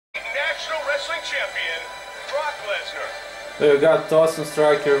International Wrestling Champion, Brock Lesnar. We got awesome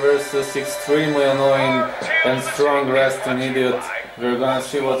striker versus extremely annoying and strong wrestling idiot. We're gonna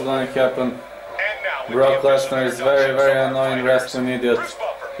see what's gonna happen. Brock Lesnar is very annoying wrestling idiot.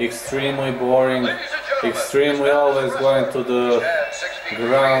 Extremely boring. Extremely always going to the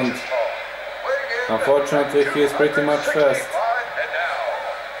ground. Unfortunately, he is pretty much fast.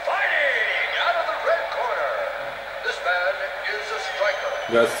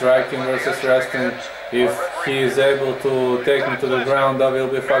 Got striking versus wrestling. If he is able to take me to the ground, I will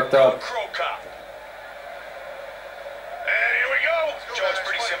be fucked up. And here we go. Joe, it's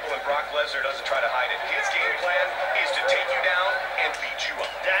pretty simple, and Brock Lesnar doesn't try to hide it. His game plan is to take you down and beat you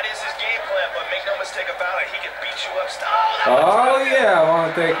up. That is his game plan, but make no mistake about it, he can beat you up. Oh yeah,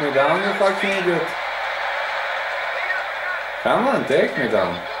 wanna take me down, you fucking idiot. Come on, take me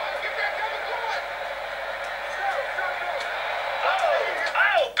down.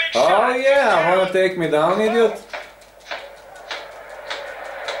 Oh yeah, wanna take me down, idiot? He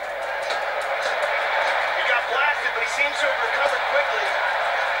got blasted, but he seems to have recovered quickly.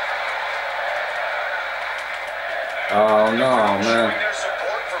 Oh no, man. Their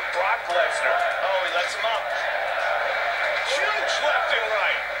support for Brock Lesnar. Oh, he lets him up. Huge left and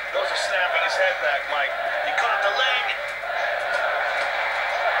right. Those are snapping his head back, Mike. He caught the leg.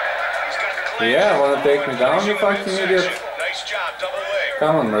 He's got the clean. Yeah, wanna take me down, you fucking idiot? Nice job, double leg.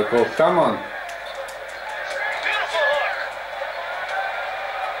 Come on, Mirko, come on. Beautiful hook.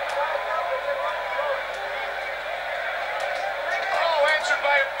 Oh, answered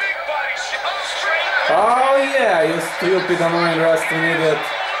by a big body shot. Straight. Oh yeah, you stupid annoying wrestling idiot.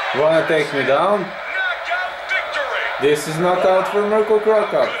 Wanna take me down? Knockout victory. This is knockout for Mirko Cro.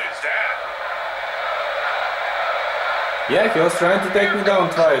 Good as that. Yeah, he was trying to take me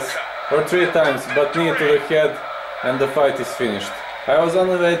down twice or 3 times, but knee to the head and the fight is finished. I was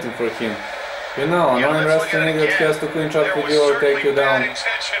only waiting for him. You know, annoying wrestling idiot has to clinch up with you or take you down.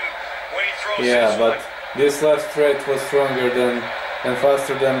 Yeah, but this left straight was stronger than and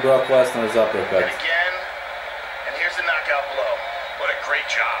faster than Brock Lesnar's uppercut. Again, and here's the knockout blow. What a great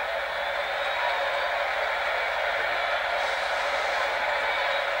job.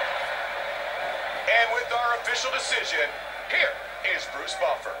 And with our official decision, here is Bruce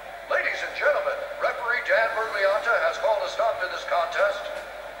Buffer. Ladies and gentlemen, referee Dan Berglianta has called a stop to this contest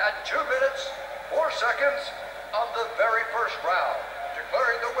at 2 minutes, 4 seconds of the very first round,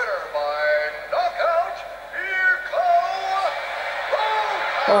 declaring the winner by knockout, Mirko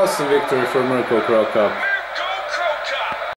Cro. Awesome victory for Mirko Cro.